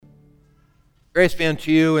Grace be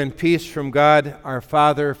unto you and peace from God our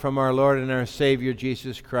Father, from our Lord and our Savior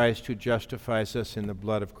Jesus Christ, who justifies us in the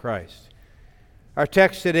blood of Christ. Our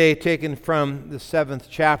text today taken from the 7th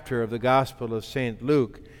chapter of the Gospel of St.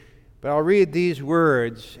 Luke. But I'll read these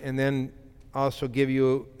words and then also give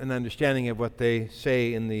you an understanding of what they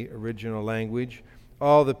say in the original language.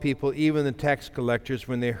 All the people, even the tax collectors,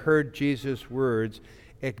 when they heard Jesus' words,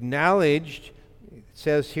 acknowledged, it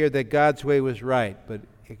says here that God's way was right, but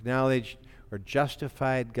acknowledged or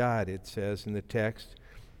justified God, it says in the text,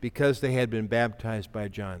 because they had been baptized by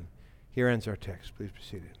John. Here ends our text. Please be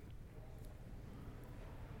seated.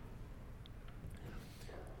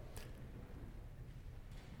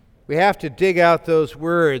 We have to dig out those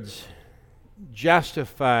words,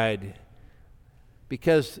 justified,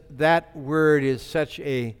 because that word is such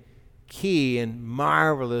a key and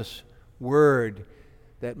marvelous word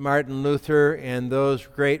that Martin Luther and those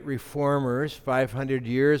great reformers 500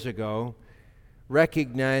 years ago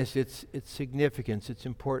recognized its significance, its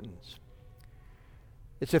importance.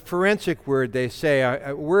 It's a forensic word, they say,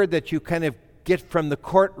 a word that you kind of get from the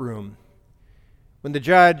courtroom. When the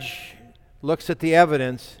judge looks at the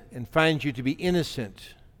evidence and finds you to be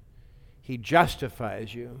innocent, he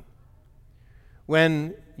justifies you.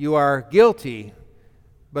 When you are guilty,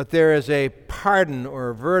 but there is a pardon or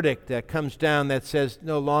a verdict that comes down that says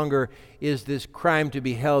no longer is this crime to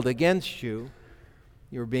be held against you,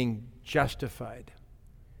 you're being justified.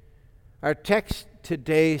 Our text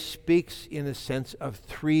today speaks in a sense of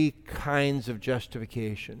three kinds of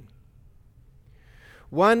justification.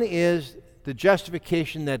 One is the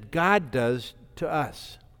justification that God does to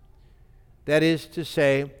us. That is to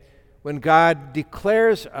say, when God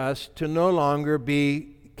declares us to no longer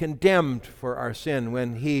be condemned for our sin,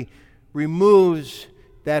 when He removes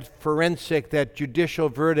that forensic, that judicial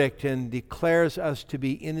verdict and declares us to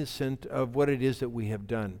be innocent of what it is that we have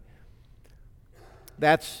done.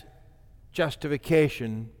 That's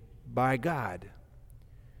justification by God.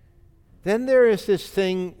 Then there is this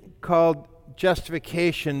thing called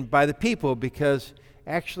justification by the people, because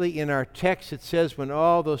actually in our text it says when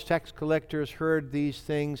all those tax collectors heard these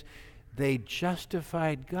things, they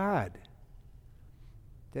justified God.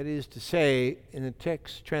 That is to say, in the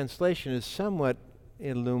text translation is somewhat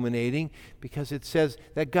illuminating because it says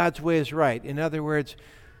that God's way is right. In other words,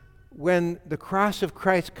 when the cross of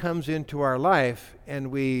Christ comes into our life and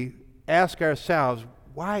we ask ourselves,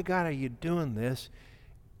 why, God, are you doing this?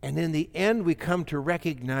 And in the end, we come to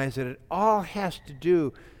recognize that it all has to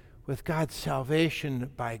do with God's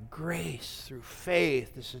salvation by grace through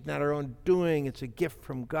faith. This is not our own doing. It's a gift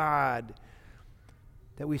from God.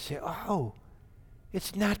 That we say, oh,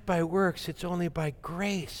 it's not by works. It's only by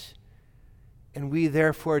grace. And we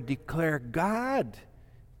therefore declare God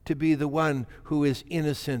to be the one who is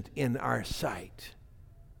innocent in our sight.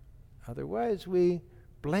 Otherwise, we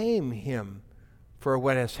blame Him for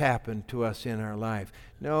what has happened to us in our life.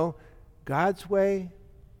 No, God's way,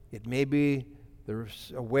 it may be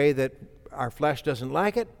a way that our flesh doesn't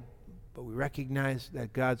like it, but we recognize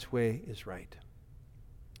that God's way is right.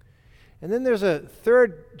 And then there's a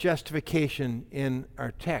third justification in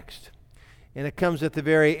our text. And it comes at the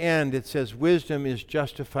very end. It says, wisdom is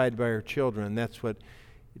justified by her children. That's what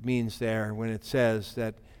it means there when it says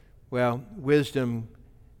that, well, wisdom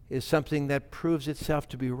is something that proves itself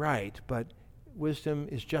to be right, but wisdom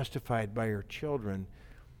is justified by her children.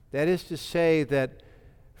 That is to say that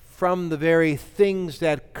from the very things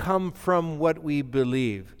that come from what we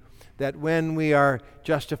believe, that when we are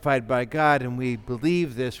justified by God and we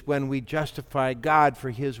believe this, when we justify God for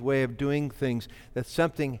His way of doing things, that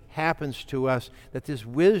something happens to us, that this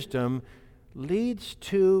wisdom leads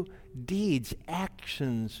to deeds,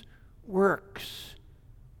 actions, works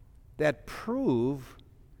that prove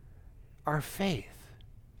our faith.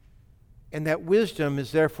 And that wisdom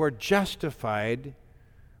is therefore justified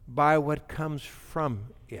by what comes from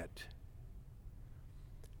it.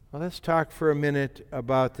 Well, let's talk for a minute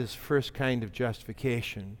about this first kind of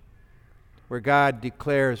justification, where God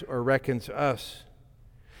declares or reckons us.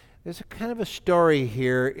 There's a kind of a story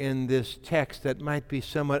here in this text that might be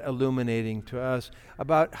somewhat illuminating to us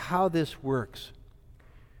about how this works.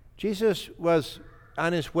 Jesus was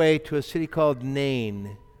on His way to a city called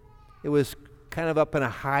Nain. It was kind of up on a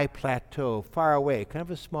high plateau, far away, kind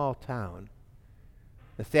of a small town.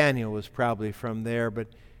 Nathanael was probably from there, but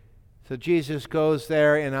so Jesus goes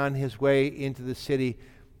there, and on his way into the city,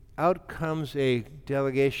 out comes a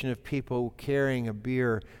delegation of people carrying a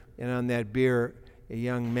bier, and on that bier, a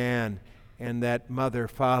young man, and that mother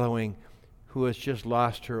following, who has just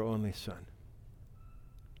lost her only son.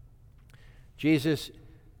 Jesus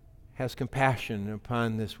has compassion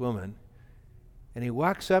upon this woman, And he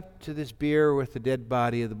walks up to this bier with the dead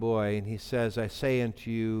body of the boy, and he says, I say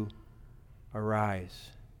unto you, arise.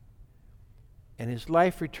 And his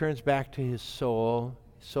life returns back to his soul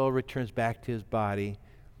returns back to his body,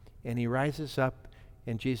 and he rises up,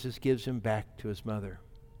 and Jesus gives him back to his mother.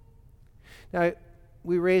 Now,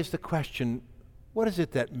 we raise the question, what is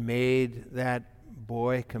it that made that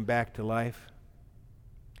boy come back to life?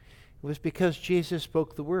 It was because Jesus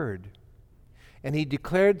spoke the word, and he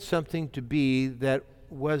declared something to be that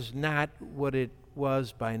was not what it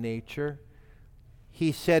was by nature.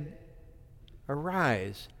 He said,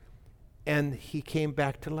 arise, and he came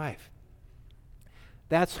back to life.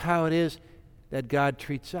 That's how it is that God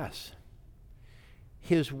treats us.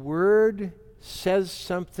 His word says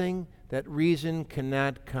something that reason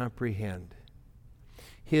cannot comprehend.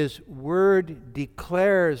 His word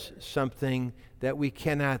declares something that we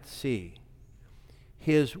cannot see.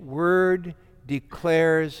 His word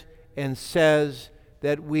declares and says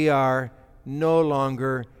that we are no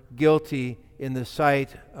longer guilty in the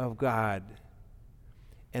sight of God.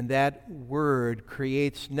 And that word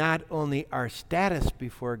creates not only our status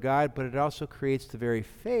before God, but it also creates the very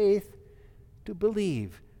faith to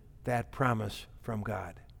believe that promise from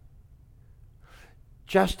God.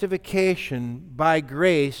 Justification by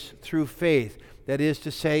grace through faith. That is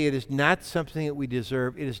to say, it is not something that we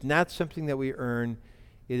deserve. It is not something that we earn.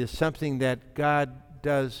 It is something that God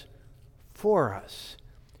does for us.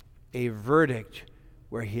 A verdict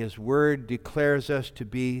where his word declares us to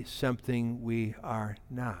be something we are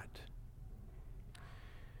not.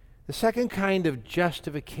 The second kind of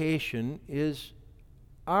justification is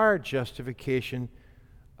our justification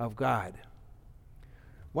of God.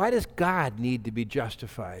 Why does God need to be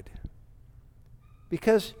justified?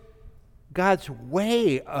 Because God's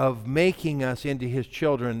way of making us into his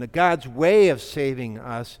children, God's way of saving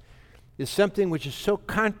us, is something which is so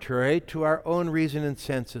contrary to our own reason and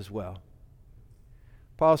sense as well.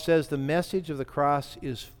 Paul says the message of the cross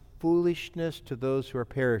is foolishness to those who are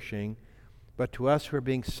perishing, but to us who are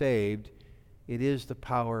being saved, it is the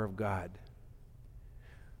power of God.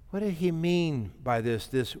 What did he mean by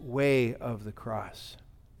this way of the cross?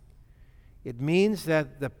 It means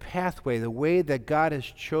that the pathway, the way that God has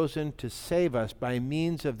chosen to save us by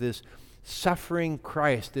means of this suffering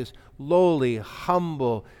Christ, this lowly,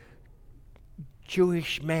 humble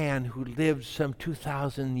Jewish man who lived some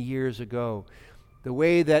 2,000 years ago, the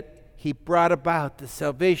way that he brought about the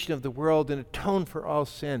salvation of the world and atoned for all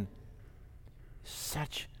sin.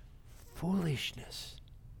 Such foolishness.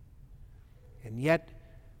 And yet,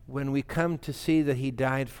 when we come to see that he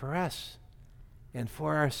died for us and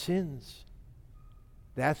for our sins,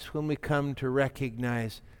 that's when we come to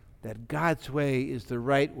recognize that God's way is the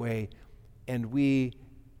right way, and we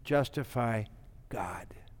justify God.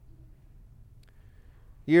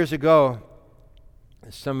 Years ago,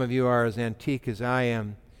 some of you are as antique as I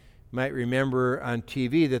am, might remember on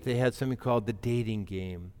TV that they had something called the dating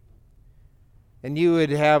game. And you would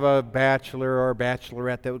have a bachelor or a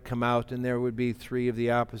bachelorette that would come out, and there would be three of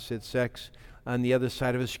the opposite sex on the other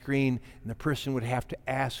side of a screen, and the person would have to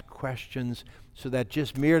ask questions so that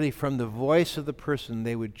just merely from the voice of the person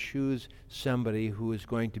they would choose somebody who was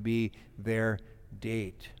going to be their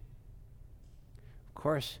date. Of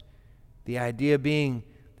course, the idea being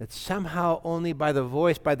that somehow only by the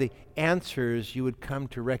voice, by the answers, you would come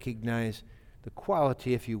to recognize the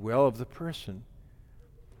quality, if you will, of the person.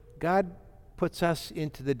 God puts us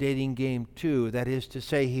into the dating game too. That is to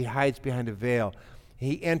say, he hides behind a veil.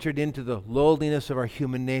 He entered into the lowliness of our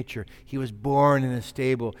human nature. He was born in a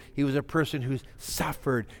stable. He was a person who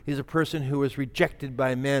suffered. He was a person who was rejected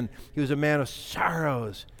by men. He was a man of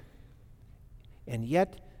sorrows. And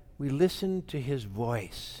yet, we listen to his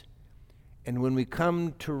voice. And when we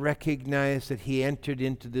come to recognize that he entered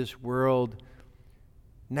into this world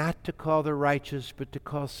not to call the righteous, but to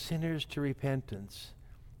call sinners to repentance,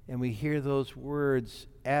 and we hear those words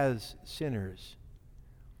as sinners,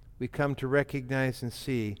 we come to recognize and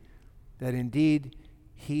see that indeed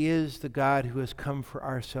he is the God who has come for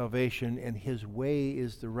our salvation, and his way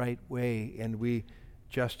is the right way, and we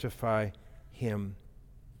justify him.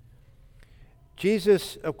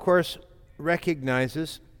 Jesus, of course,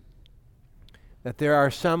 recognizes that there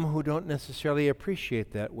are some who don't necessarily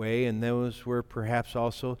appreciate that way, and those were perhaps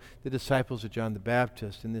also the disciples of John the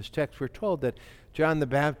Baptist. In this text, we're told that John the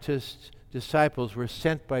Baptist's disciples were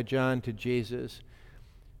sent by John to Jesus.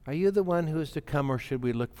 Are you the one who is to come, or should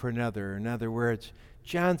we look for another? In other words,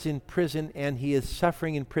 John's in prison, and he is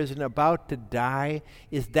suffering in prison, about to die.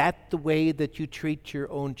 Is that the way that you treat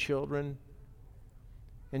your own children?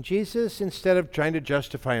 And Jesus, instead of trying to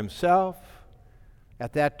justify himself,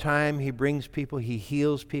 At that time, he brings people, he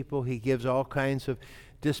heals people, he gives all kinds of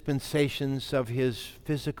dispensations of his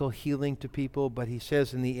physical healing to people, but he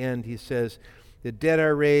says in the end, he says, the dead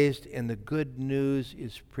are raised and the good news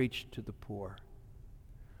is preached to the poor.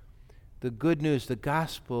 The good news, the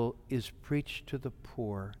gospel, is preached to the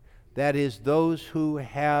poor. That is, those who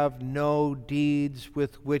have no deeds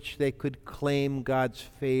with which they could claim God's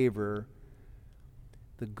favor.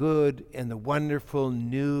 The good and the wonderful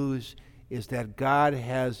news is that God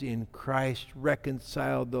has in Christ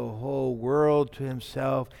reconciled the whole world to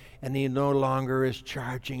himself, and he no longer is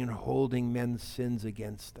charging and holding men's sins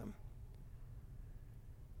against them.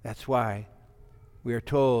 That's why we are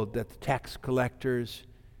told that the tax collectors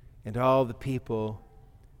and all the people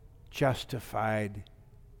justified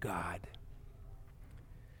God.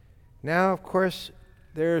 Now, of course,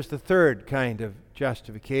 there's the third kind of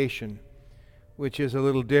justification, which is a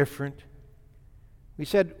little different. We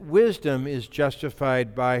said wisdom is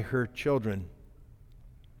justified by her children.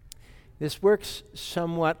 This works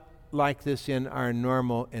somewhat like this in our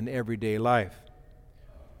normal and everyday life.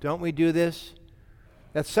 Don't we do this?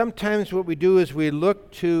 That sometimes what we do is we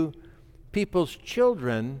look to people's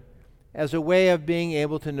children as a way of being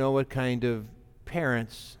able to know what kind of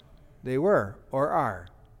parents they were or are,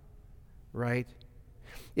 right?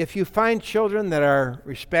 If you find children that are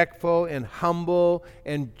respectful and humble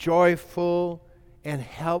and joyful and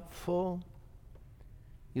helpful,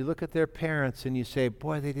 you look at their parents and you say,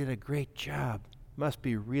 boy, they did a great job. Must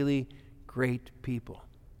be really great people.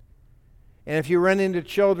 And if you run into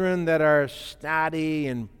children that are snotty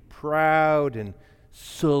and proud and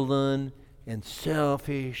sullen and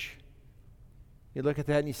selfish, you look at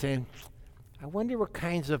that and you say, I wonder what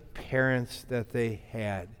kinds of parents that they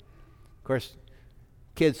had. Of course,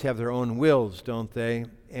 kids have their own wills, don't they?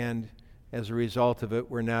 And as a result of it,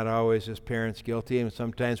 we're not always as parents guilty, and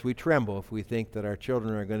sometimes we tremble if we think that our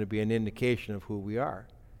children are going to be an indication of who we are.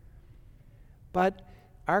 But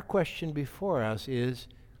our question before us is,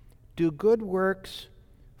 do good works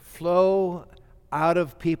flow out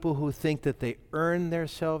of people who think that they earn their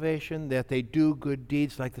salvation, that they do good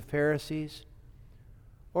deeds like the Pharisees?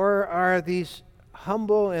 Or are these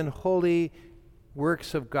humble and holy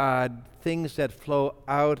works of God things that flow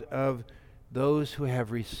out of those who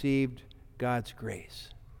have received God's grace?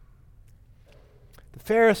 The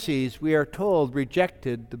Pharisees, we are told,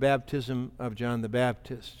 rejected the baptism of John the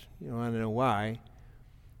Baptist. You want to know why?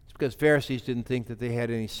 It's because Pharisees didn't think that they had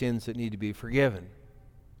any sins that need to be forgiven.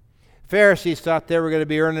 Pharisees thought they were going to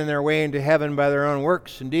be earning their way into heaven by their own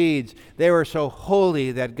works and deeds. They were so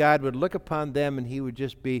holy that God would look upon them and he would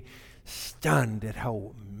just be stunned at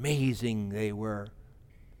how amazing they were.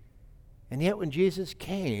 And yet when Jesus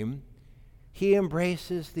came, he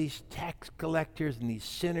embraces these tax collectors and these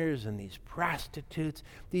sinners and these prostitutes,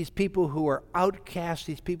 these people who are outcasts,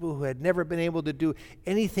 these people who had never been able to do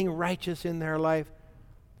anything righteous in their life.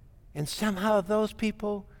 And somehow those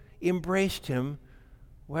people embraced him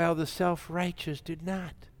while the self-righteous did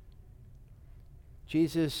not.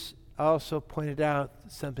 Jesus also pointed out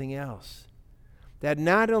something else, that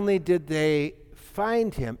not only did they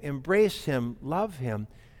find him, embrace him, love him,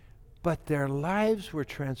 but their lives were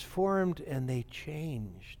transformed and they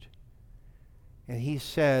changed. And he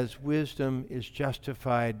says wisdom is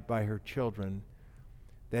justified by her children.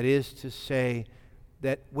 That is to say,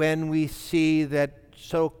 that when we see that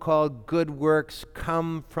so-called good works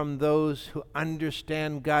come from those who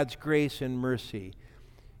understand God's grace and mercy,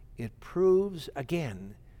 it proves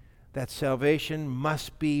again that salvation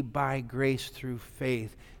must be by grace through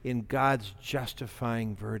faith in God's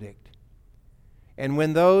justifying verdict. And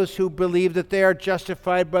when those who believe that they are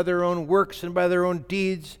justified by their own works and by their own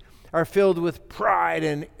deeds are filled with pride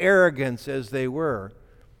and arrogance as they were,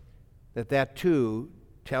 that too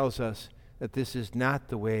tells us that this is not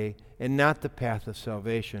the way and not the path of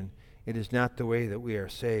salvation. It is not the way that we are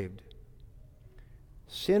saved.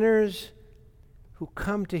 Sinners who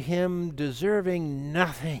come to him deserving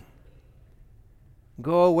nothing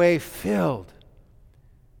go away filled,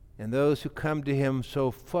 and those who come to him so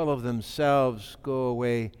full of themselves go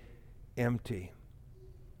away empty.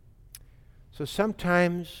 So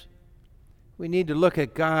sometimes we need to look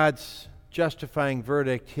at God's justifying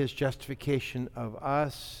verdict, his justification of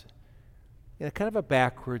us, in a kind of a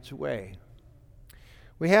backwards way.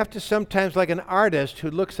 We have to sometimes, like an artist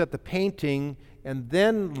who looks at the painting and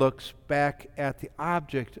then looks back at the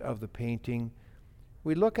object of the painting,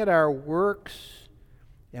 we look at our works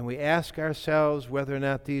and we ask ourselves whether or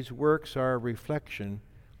not these works are a reflection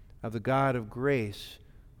of the God of grace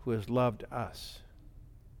who has loved us.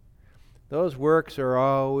 Those works are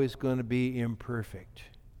always going to be imperfect.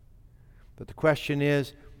 But the question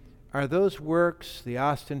is, Are those works the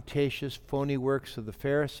ostentatious, phony works of the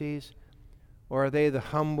Pharisees? Or are they the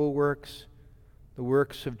humble works, the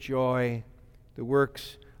works of joy, the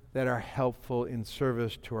works that are helpful in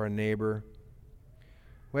service to our neighbor?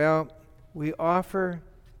 Well, we offer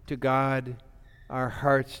to God our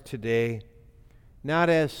hearts today, not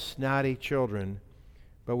as snotty children,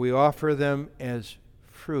 but we offer them as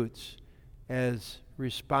fruits, as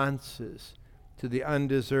responses to the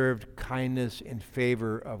undeserved kindness and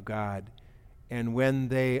favor of God. And when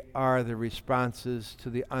they are the responses to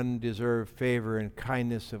the undeserved favor and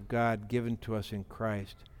kindness of God given to us in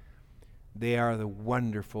Christ, they are the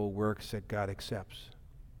wonderful works that God accepts.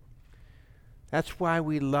 That's why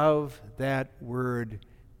we love that word,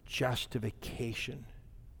 justification.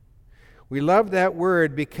 We love that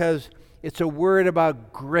word because it's a word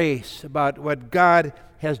about grace, about what God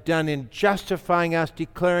has done in justifying us,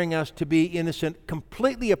 declaring us to be innocent,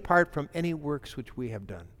 completely apart from any works which we have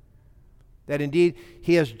done. That indeed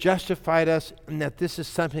He has justified us, and that this is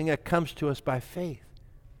something that comes to us by faith.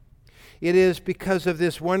 It is because of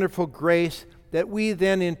this wonderful grace that we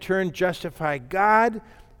then in turn justify God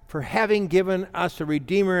for having given us a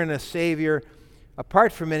Redeemer and a Savior,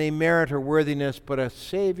 apart from any merit or worthiness, but a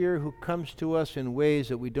Savior who comes to us in ways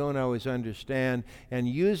that we don't always understand and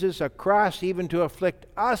uses a cross even to afflict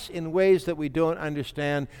us in ways that we don't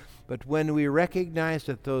understand. But when we recognize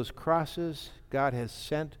that those crosses God has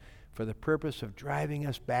sent for the purpose of driving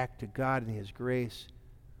us back to God and His grace,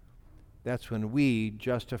 that's when we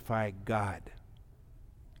justify God.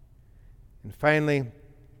 And finally,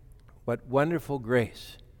 what wonderful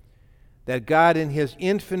grace that God in His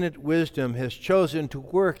infinite wisdom has chosen to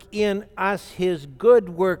work in us His good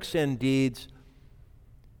works and deeds,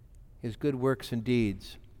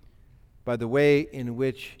 by the way in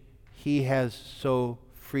which He has so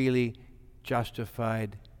freely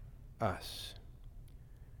justified us.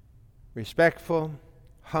 Respectful,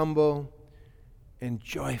 humble, and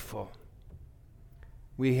joyful,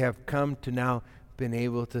 we have come to now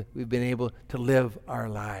we've been able to live our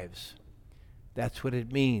lives. That's what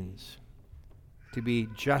it means to be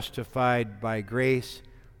justified by grace,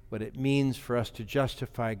 what it means for us to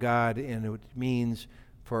justify God, and what it means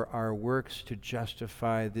for our works to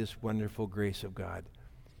justify this wonderful grace of God.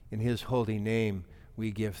 In His holy name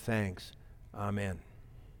we give thanks. Amen.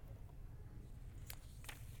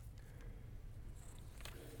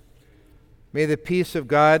 May the peace of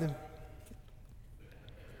God,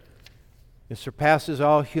 that surpasses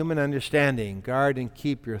all human understanding, guard and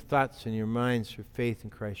keep your thoughts and your minds through faith in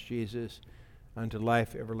Christ Jesus unto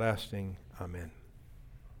life everlasting. Amen.